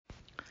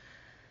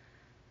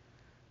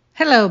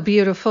Hello,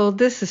 beautiful.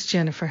 This is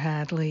Jennifer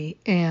Hadley,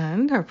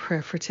 and our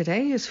prayer for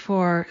today is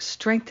for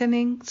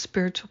strengthening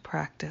spiritual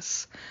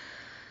practice.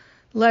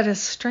 Let us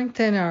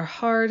strengthen our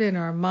heart and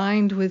our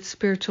mind with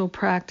spiritual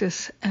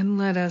practice, and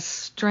let us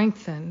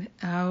strengthen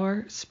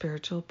our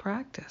spiritual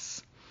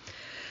practice.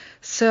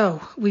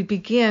 So we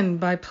begin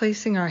by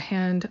placing our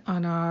hand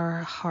on our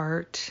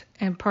heart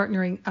and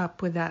partnering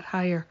up with that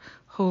higher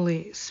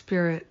Holy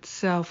Spirit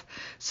self.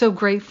 So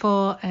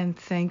grateful and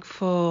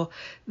thankful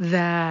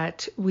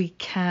that we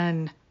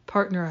can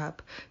partner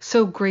up.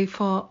 So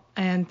grateful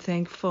and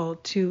thankful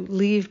to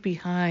leave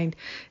behind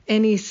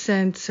any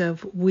sense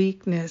of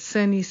weakness,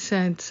 any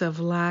sense of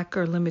lack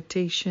or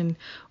limitation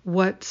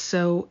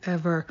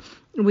whatsoever.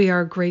 We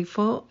are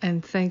grateful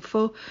and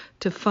thankful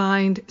to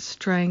find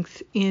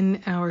strength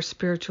in our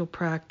spiritual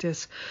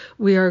practice.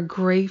 We are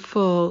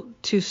grateful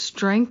to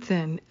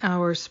strengthen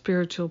our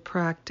spiritual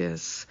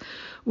practice.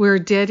 We're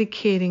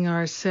dedicating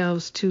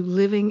ourselves to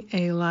living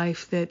a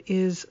life that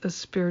is a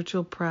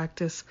spiritual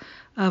practice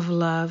of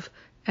love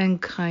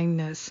and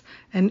kindness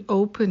and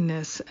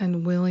openness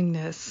and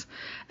willingness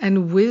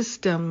and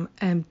wisdom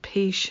and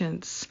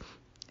patience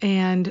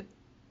and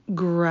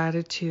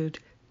gratitude,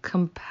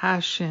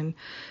 compassion.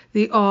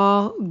 The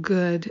all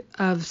good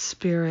of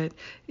spirit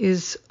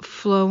is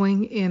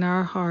flowing in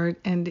our heart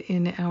and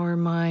in our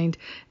mind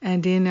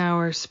and in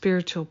our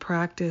spiritual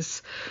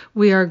practice.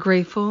 We are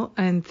grateful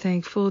and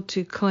thankful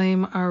to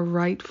claim our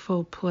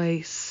rightful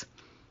place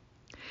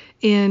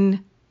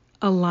in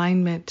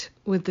alignment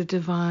with the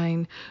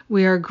divine.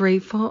 We are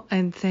grateful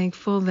and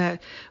thankful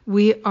that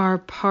we are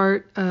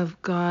part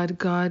of God.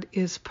 God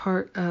is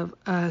part of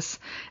us,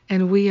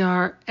 and we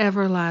are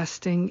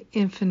everlasting,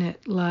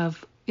 infinite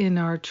love in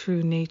our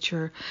true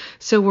nature.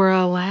 So we're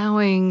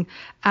allowing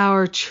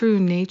our true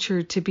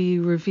nature to be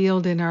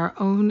revealed in our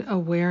own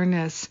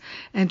awareness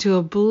and to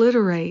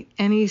obliterate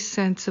any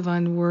sense of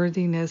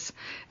unworthiness,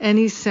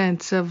 any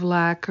sense of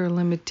lack or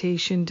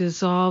limitation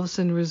dissolves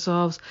and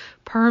resolves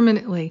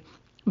permanently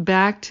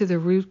back to the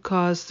root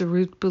cause, the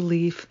root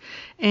belief.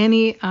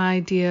 Any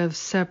idea of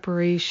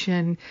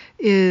separation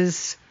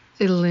is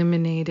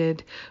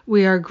eliminated.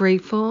 We are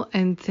grateful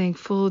and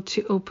thankful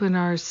to open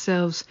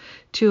ourselves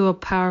to a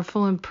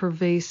powerful and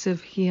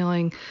pervasive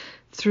healing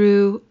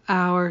through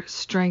our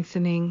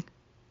strengthening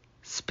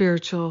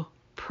spiritual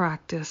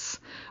practice.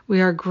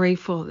 We are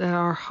grateful that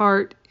our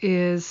heart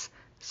is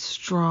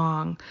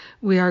strong.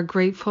 We are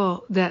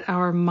grateful that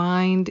our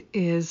mind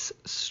is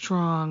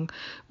strong.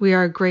 We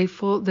are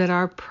grateful that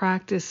our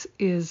practice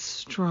is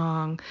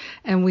strong.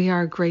 And we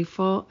are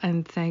grateful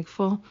and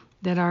thankful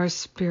that our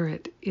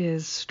spirit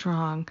is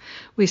strong.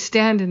 We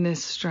stand in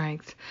this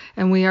strength,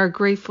 and we are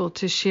grateful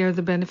to share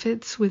the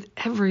benefits with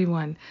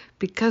everyone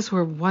because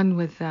we're one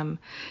with them.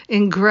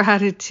 In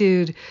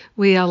gratitude,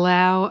 we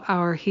allow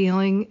our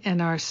healing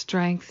and our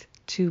strength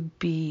to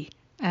be.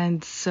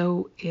 And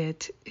so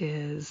it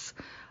is.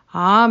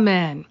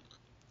 Amen.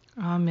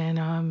 Amen.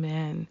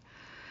 Amen.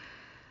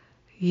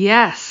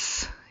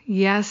 Yes.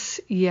 Yes.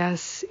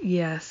 Yes.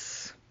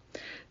 Yes.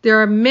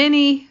 There are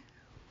many,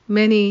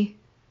 many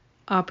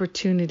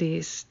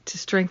opportunities to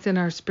strengthen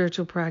our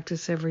spiritual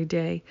practice every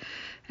day.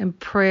 And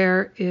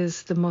prayer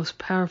is the most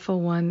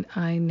powerful one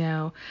I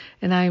know.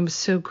 And I am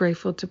so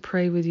grateful to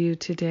pray with you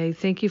today.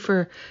 Thank you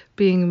for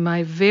being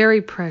my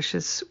very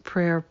precious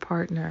prayer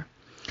partner.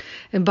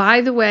 And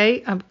by the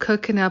way, I'm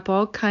cooking up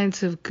all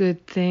kinds of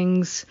good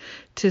things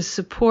to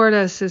support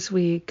us as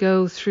we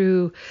go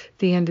through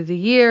the end of the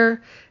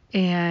year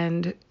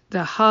and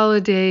the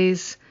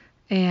holidays.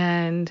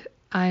 And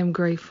I'm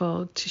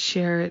grateful to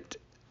share it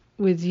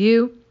with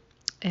you.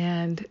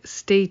 And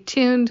stay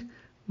tuned.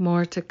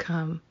 More to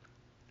come.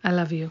 I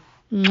love you.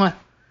 Mwah.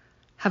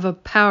 Have a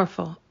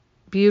powerful,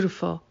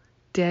 beautiful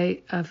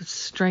day of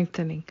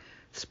strengthening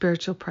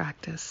spiritual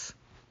practice.